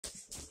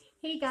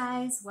Hey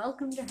guys,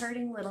 welcome to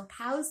Herding Little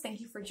Cows. Thank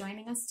you for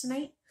joining us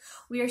tonight.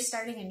 We are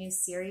starting a new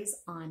series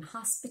on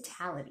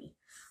hospitality.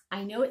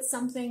 I know it's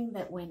something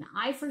that when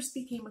I first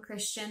became a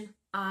Christian,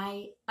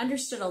 I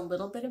understood a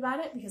little bit about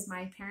it because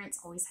my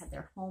parents always had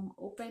their home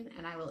open,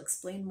 and I will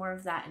explain more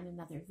of that in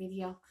another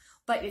video.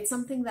 But it's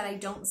something that I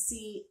don't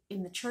see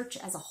in the church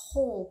as a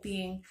whole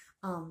being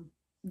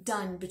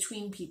done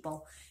between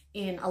people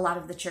in a lot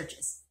of the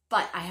churches.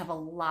 But I have a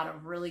lot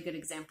of really good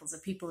examples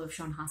of people who have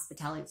shown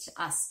hospitality to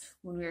us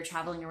when we were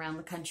traveling around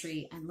the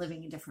country and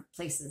living in different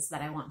places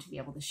that I want to be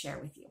able to share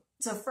with you.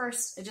 So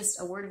first,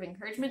 just a word of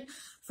encouragement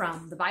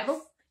from the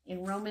Bible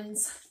in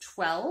Romans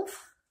 12,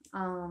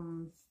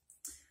 9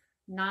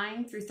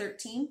 through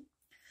 13.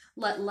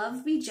 Let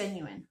love be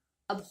genuine.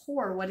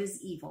 Abhor what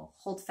is evil.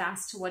 Hold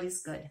fast to what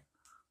is good.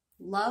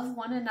 Love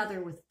one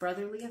another with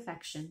brotherly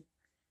affection.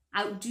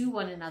 Outdo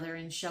one another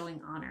in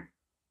showing honor.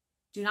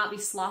 Do not be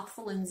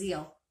slothful in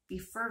zeal. Be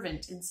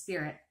fervent in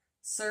spirit.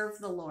 Serve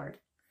the Lord.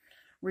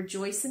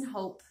 Rejoice in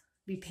hope.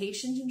 Be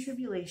patient in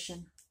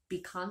tribulation. Be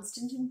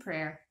constant in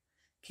prayer.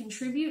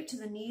 Contribute to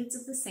the needs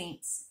of the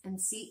saints and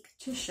seek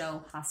to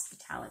show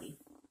hospitality.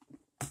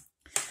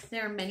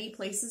 There are many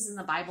places in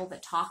the Bible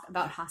that talk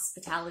about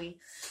hospitality,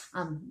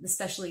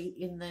 especially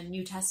in the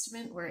New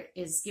Testament, where it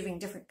is giving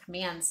different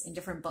commands in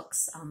different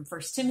books. 1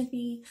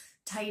 Timothy,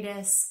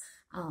 Titus.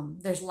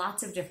 There's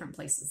lots of different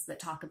places that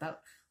talk about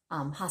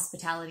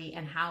hospitality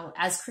and how,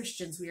 as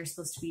Christians, we are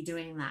supposed to be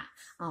doing that,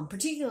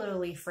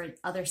 particularly for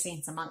other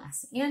saints among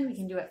us. And we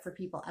can do it for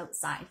people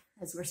outside,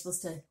 as we're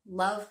supposed to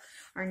love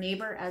our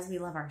neighbor as we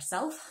love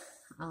ourselves.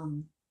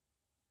 And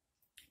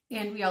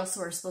we also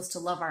are supposed to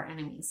love our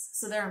enemies.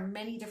 So there are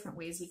many different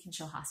ways we can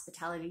show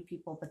hospitality to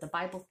people, but the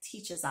Bible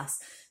teaches us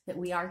that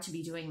we are to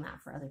be doing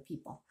that for other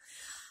people.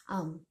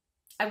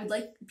 I would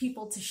like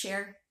people to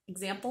share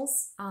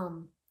examples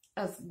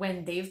of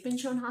when they've been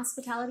shown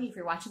hospitality. If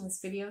you're watching this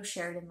video,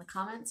 share it in the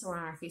comments or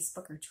on our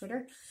Facebook or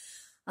Twitter.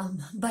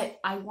 But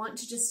I want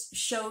to just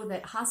show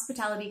that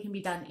hospitality can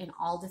be done in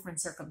all different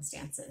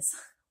circumstances.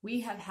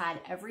 We have had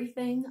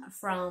everything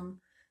from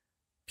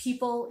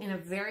people in a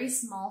very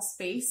small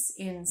space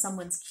in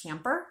someone's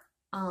camper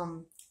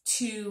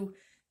to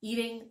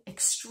eating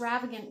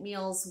extravagant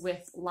meals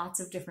with lots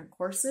of different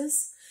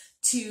courses,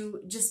 to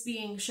just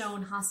being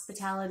shown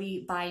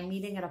hospitality by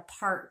meeting at a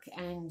park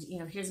and,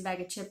 here's a bag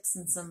of chips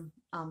and some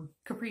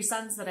Capri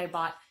Suns that I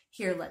bought.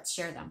 Here, let's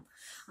share them.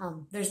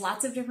 There's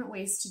lots of different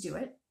ways to do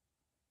it.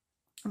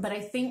 But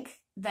I think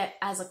that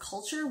as a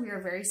culture, we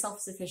are very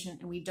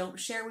self-sufficient and we don't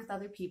share with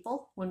other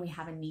people when we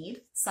have a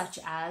need, such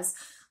as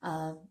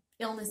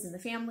illness in the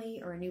family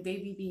or a new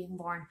baby being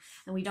born,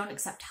 and we don't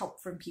accept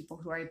help from people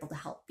who are able to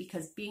help,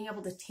 because being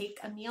able to take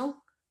a meal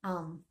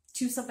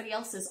to somebody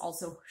else is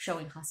also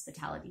showing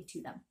hospitality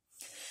to them.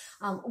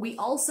 We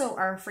also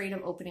are afraid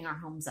of opening our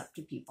homes up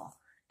to people.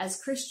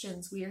 As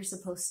Christians, we are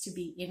supposed to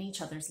be in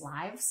each other's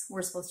lives.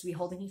 We're supposed to be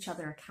holding each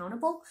other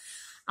accountable,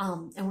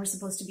 and we're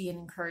supposed to be an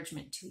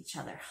encouragement to each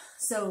other.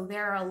 So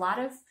there are a lot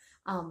of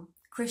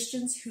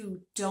Christians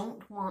who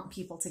don't want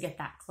people to get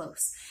that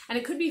close. And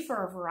it could be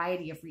for a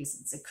variety of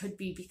reasons. It could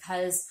be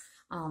because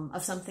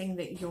of something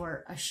that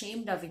you're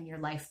ashamed of in your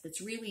life that's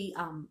really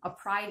a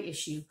pride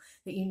issue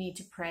that you need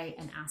to pray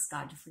and ask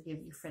God to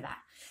forgive you for that.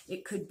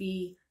 It could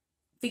be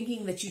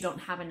thinking that you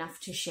don't have enough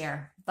to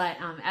share. But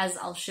as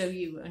I'll show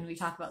you when we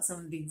talk about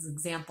some of these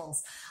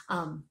examples,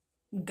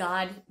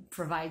 God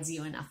provides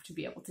you enough to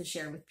be able to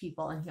share with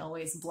people, and He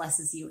always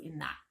blesses you in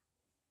that.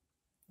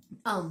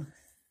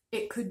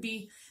 It could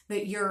be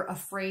that you're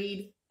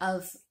afraid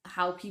of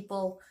how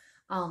people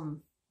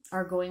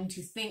are going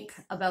to think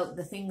about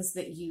the things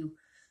that you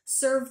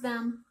serve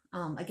them.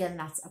 Again,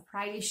 that's a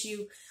pride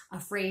issue.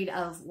 Afraid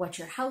of what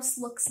your house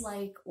looks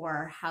like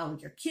or how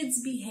your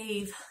kids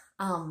behave.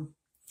 And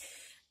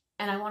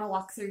I want to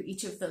walk through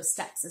each of those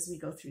steps as we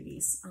go through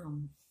these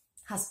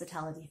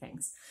hospitality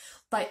things.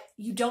 But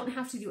you don't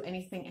have to do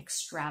anything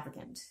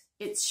extravagant.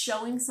 It's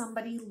showing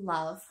somebody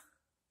love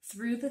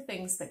through the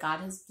things that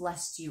God has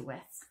blessed you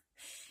with,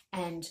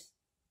 and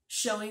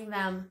showing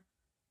them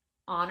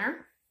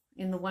honor.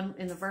 In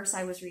the verse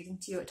I was reading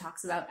to you, it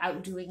talks about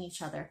outdoing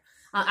each other,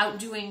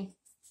 outdoing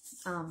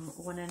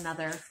one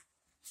another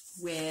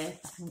with,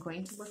 I'm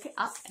going to look it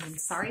up, and I'm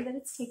sorry that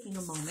it's taking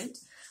a moment,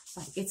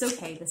 but it's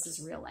okay. This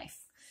is real life.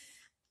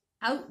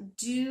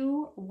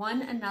 Outdo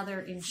one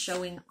another in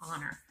showing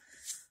honor.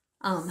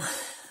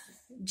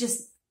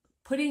 Just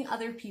putting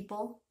other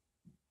people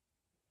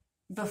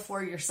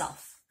before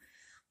yourself.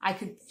 I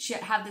could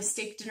have this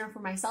steak dinner for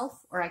myself,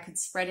 or I could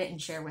spread it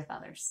and share with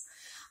others.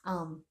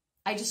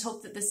 I just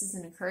hope that this is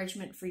an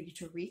encouragement for you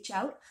to reach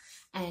out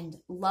and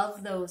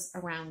love those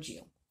around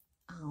you.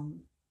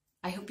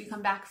 I hope you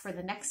come back for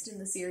the next in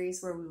the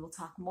series, where we will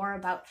talk more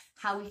about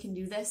how we can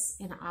do this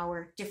in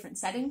our different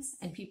settings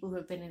and people who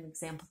have been an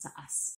example to us.